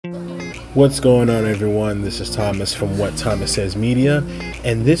What's going on, everyone? This is Thomas from What Thomas Says Media,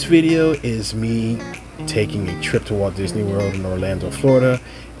 and this video is me taking a trip to Walt Disney World in Orlando, Florida,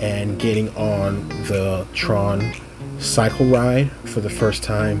 and getting on the Tron Cycle ride for the first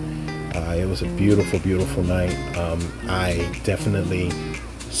time. It was a beautiful, beautiful night. I definitely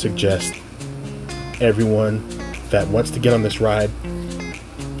suggest everyone that wants to get on this ride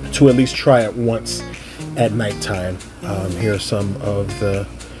to at least try it once at nighttime. Here are some of the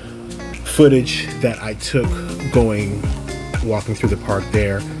footage that I took walking through the park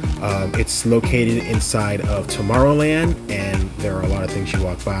there. It's located inside of Tomorrowland, and there are a lot of things you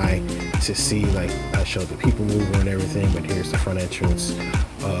walk by to see. Like, I showed the people mover and everything, but here's the front entrance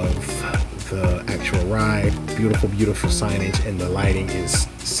of the actual ride. Beautiful, beautiful signage, and the lighting is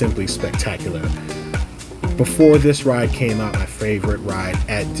simply spectacular. Before this ride came out, my favorite ride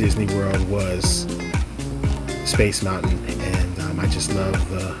at Disney World was Space Mountain, and I just love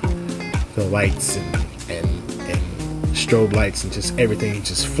the lights and strobe lights and just everything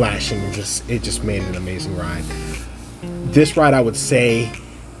just flashing, and it just made it an amazing ride. This ride, I would say,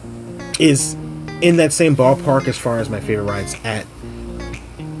 is in that same ballpark as far as my favorite rides at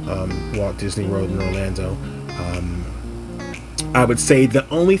Walt Disney World in Orlando. I would say the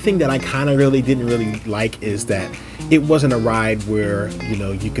only thing that I kind of didn't really like is that it wasn't a ride where, you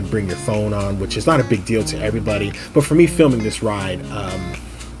know, you could bring your phone on, which is not a big deal to everybody, but for me filming this ride,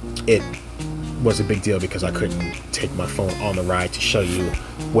 it was a big deal because I couldn't take my phone on the ride to show you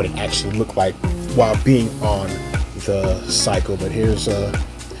what it actually looked like while being on the cycle. But here's a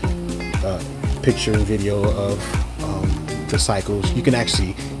picture and video of the cycles. You can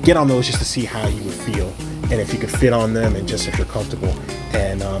actually get on those just to see how you would feel and if you could fit on them, and just if you're comfortable.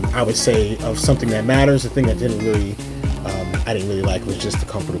 And I would say, of something that matters, the thing that I didn't really like was just the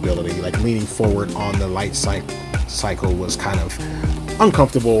comfortability. Like, leaning forward on the light cycle was kind of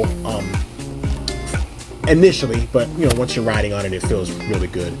uncomfortable initially, but you know, once you're riding on it, it feels really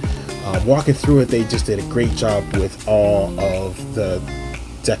good. Walking through it, they just did a great job with all of the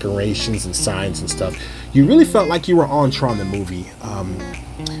decorations and signs and stuff. You really felt like you were on Tron the movie.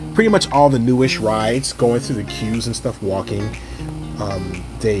 Pretty much all the newish rides, going through the queues and stuff, walking,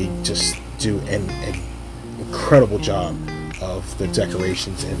 they just do an incredible job of the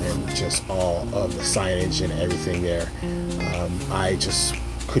decorations, and then just all of the signage and everything there. I just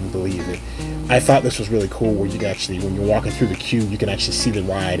couldn't believe it. I thought this was really cool, where you can actually, when you're walking through the queue, you can actually see the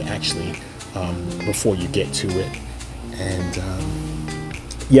ride actually before you get to it. And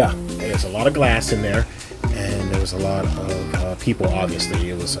yeah, there's a lot of glass in there, and there was a lot of people. Obviously,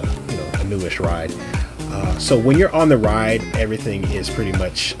 it was a newish ride. So when you're on the ride, everything is pretty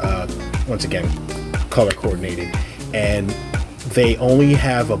much once again color coordinated, and they only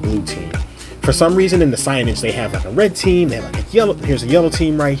have a blue team. For some reason, in the signage, they have like a red team, they have like a yellow. Here's a yellow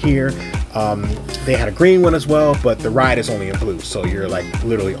team right here. They had a green one as well, but the ride is only in blue, so you're like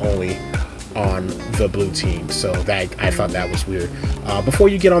literally only on the blue team. So that, I thought that was weird. Before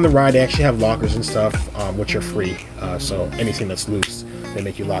you get on the ride, they actually have lockers and stuff, which are free. So anything that's loose, they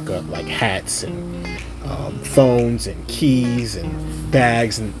make you lock up, like hats and phones and keys and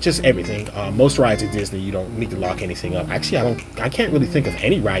bags and just everything. Most rides at Disney, you don't need to lock anything up. Actually, I can't really think of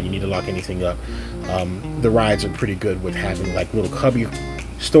any ride you need to lock anything up. The rides are pretty good with having like little cubby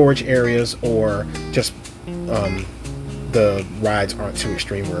storage areas, or just the rides aren't too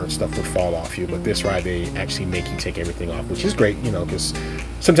extreme where stuff would fall off you. But this ride, they actually make you take everything off, which is great, you know, because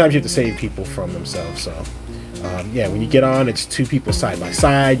sometimes you have to save people from themselves. So yeah, when you get on, it's two people side by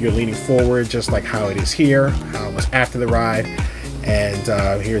side. You're leaning forward, just like how it is here, how it was after the ride.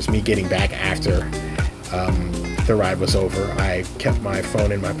 And here's me getting back after the ride was over. I kept my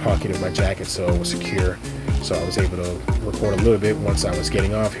phone in my pocket of my jacket so it was secure, so I was able to record a little bit once I was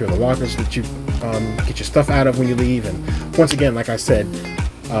getting off. Here are the lockers that you get your stuff out of when you leave. And once again, like I said,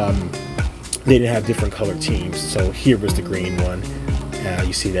 they didn't have different color teams, so here was the green one.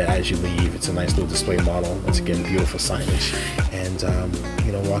 You see that as you leave. It's a nice little display model. Once again, beautiful signage. And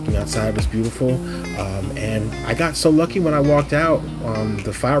you know, walking outside was beautiful. And I got so lucky when I walked out.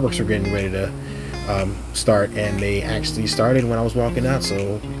 The fireworks were getting ready to start, and they actually started when I was walking out.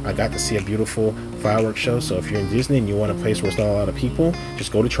 So I got to see a beautiful fireworks show. So if you're in Disney and you want a place where there's not a lot of people,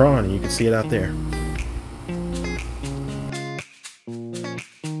 just go to Tron and you can see it out there.